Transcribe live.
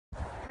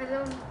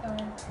Hello,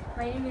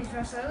 my name is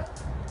Russell.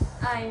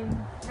 I'm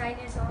 9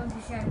 years old,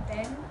 this year I'm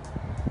 10.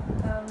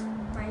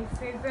 My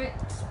favorite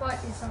sport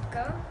is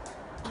soccer.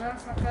 I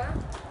love soccer.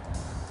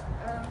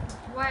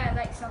 Why I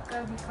like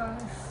soccer?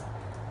 Because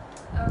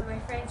my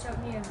friend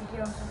showed me a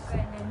video of soccer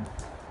and then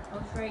I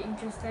was very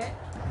interested.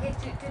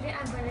 Okay, today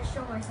I'm going to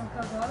show my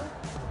soccer ball.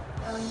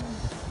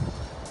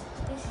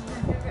 This is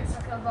my favorite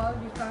soccer ball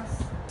because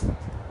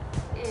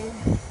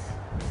it's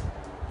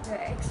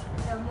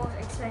the most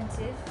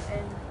expensive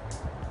and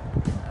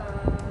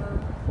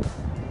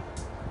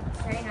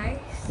very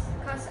nice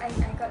because I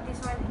got this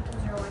one in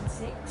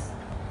 2016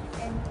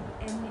 and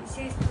it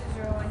says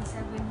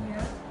 2017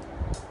 here,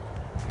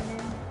 and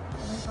then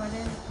my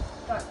father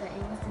thought that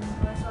it was the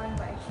newest one,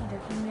 but actually the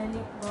Premier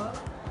League ball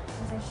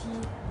was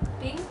actually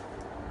pink.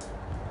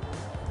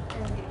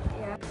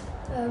 Yeah.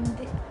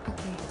 Okay,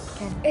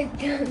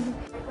 can.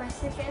 My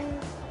second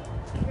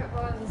favorite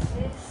ball is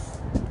this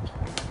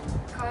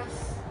because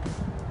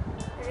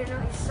I don't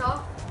know, it's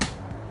soft.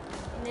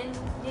 And then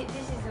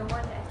this is the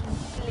one that I can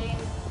play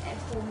at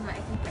home, like I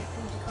can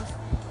practice because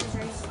it's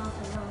very soft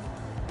and all.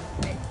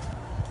 But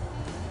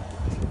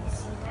you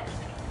see that?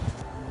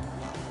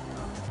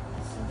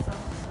 It's so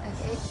soft.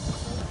 Okay.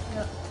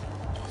 Look,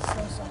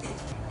 so soft.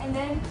 And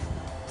then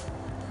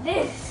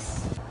this,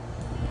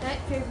 that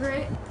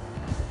favorite,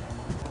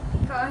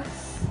 because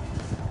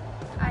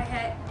I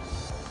had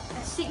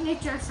a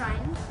signature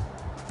signed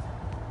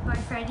by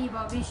Freddie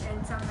Bobbish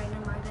and some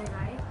random other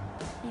guy.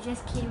 He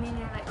just came in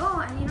and like, oh,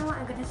 and you know what,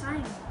 I'm gonna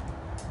sign.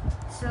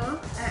 So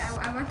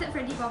I wanted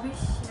Freddie Bobbish,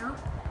 you know.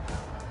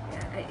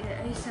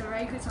 Yeah, he's a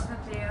very good soccer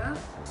player.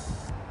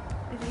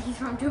 He's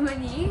from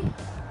Germany.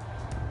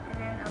 And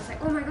then I was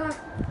like, oh my god,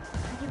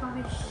 Freddie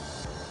Bobbish.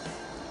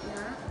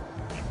 Yeah.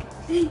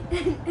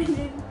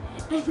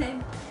 and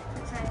then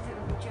so I took a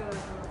picture of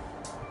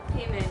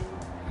him and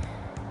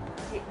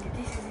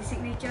this is his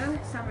signature,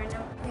 some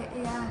random.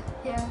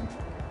 Yeah.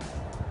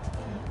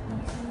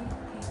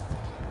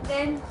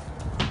 Then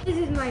this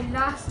is my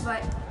last,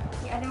 but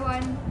the other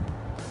one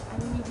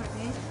underneath my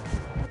bed.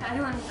 The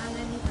other one is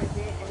underneath my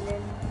bed, and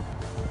then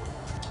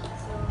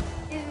so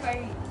this is my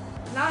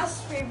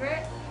last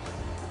favorite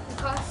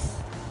because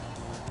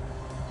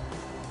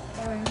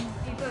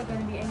people are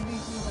gonna be angry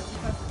with me, but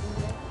because of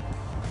England.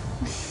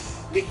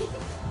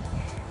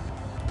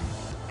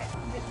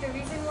 the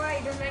reason why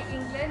I don't like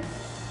England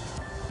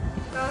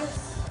because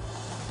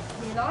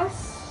they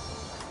lost.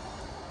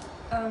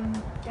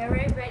 They're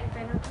very bad in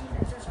penalties.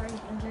 I'm so sorry,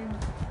 England,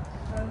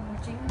 for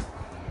watching.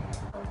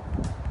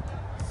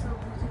 So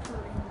beautiful,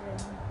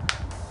 England.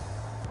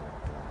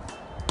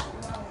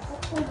 Wow.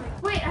 Oh my.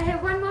 Wait, I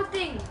have one more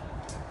thing.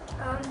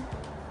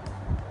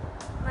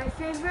 My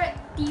favorite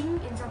team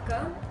in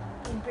soccer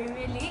in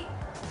Premier League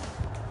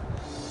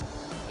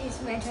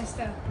is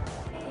Manchester.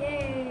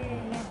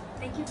 Yay!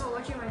 Thank you for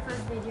watching my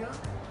first video.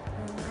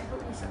 I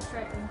hope you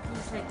subscribe and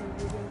please like the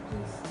video,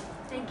 please.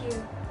 Thank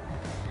you.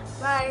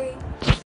 Bye.